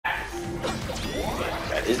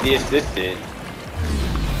is the assistant.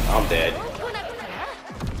 I'm dead.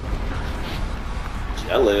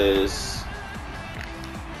 Jealous.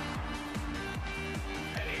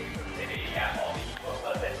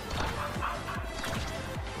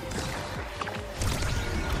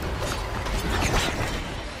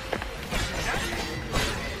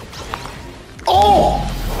 Oh!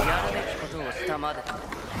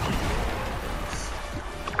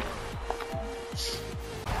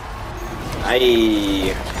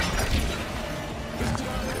 Aye.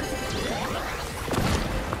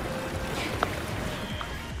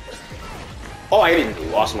 Oh, I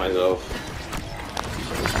didn't lost myself.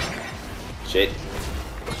 Shit.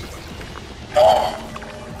 Oh.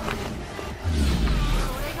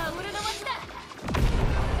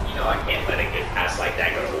 You know I can't let a good pass like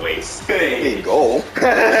that go to waste. Hey, go.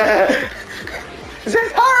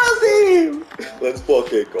 Zetaro's team! Let's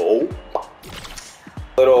fucking go.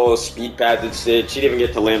 Little speed pad and shit. She didn't even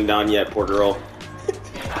get to lay him down yet, poor girl.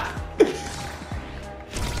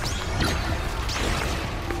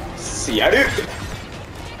 See ya, dude.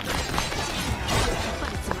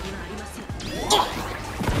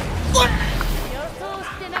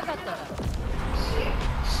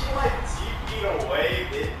 She like TP'd away,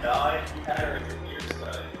 did die. You had her in your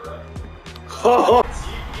side, bro.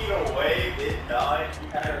 TP'd away, did die. You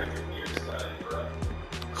had her in your side, bro.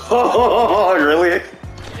 Oh, really?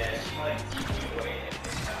 Yeah, she like TP'd away and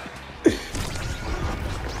did die.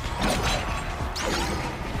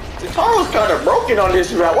 The car's kind of broken on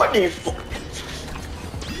this route. What do you?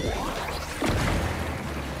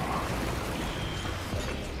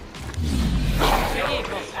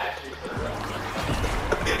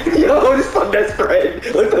 Yo, this is my best friend.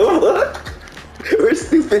 Look. We're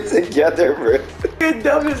stupid together, bro. We're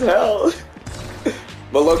dumb as hell.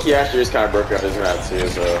 But Loki Asher is kind of broken on his route too,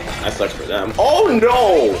 so that sucks for them. Oh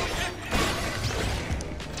no!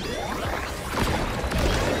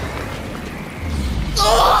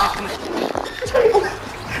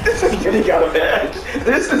 This is getting out of hand.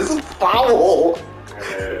 This is foul.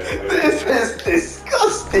 This is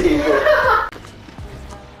disgusting.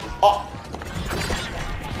 Oh.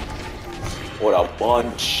 What a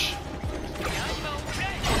bunch.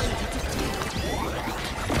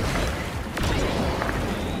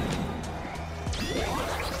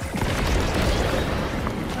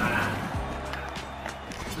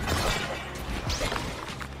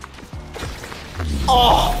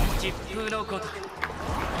 Oh!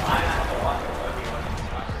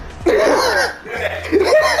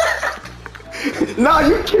 No,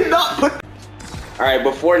 you cannot put. Alright,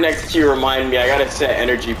 before next Q, remind me, I gotta set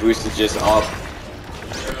energy boostages up.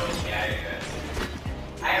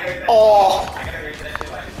 Oh!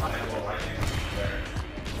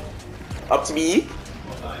 Up to me?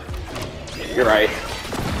 You're right.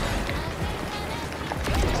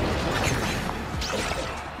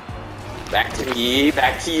 Back to me,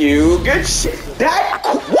 back to you. Good shit. That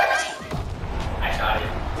what? I shot it.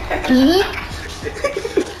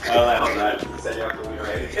 Oh, that was not. You said you have to be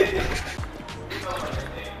right.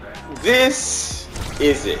 This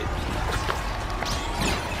is it.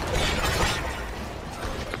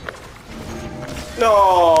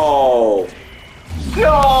 No.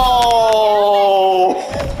 No.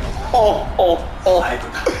 Oh.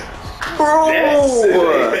 Bro.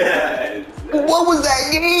 What was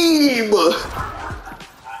that game?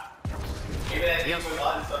 Maybe that game was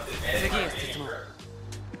on something, man.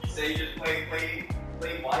 You say you just play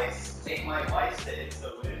Weiss, take my Weiss to insta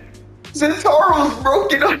win. Zentaro was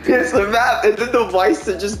broken on this map, and then the Weiss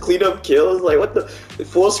to just clean up kills. Like, what the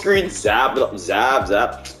full screen zap,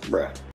 bruh.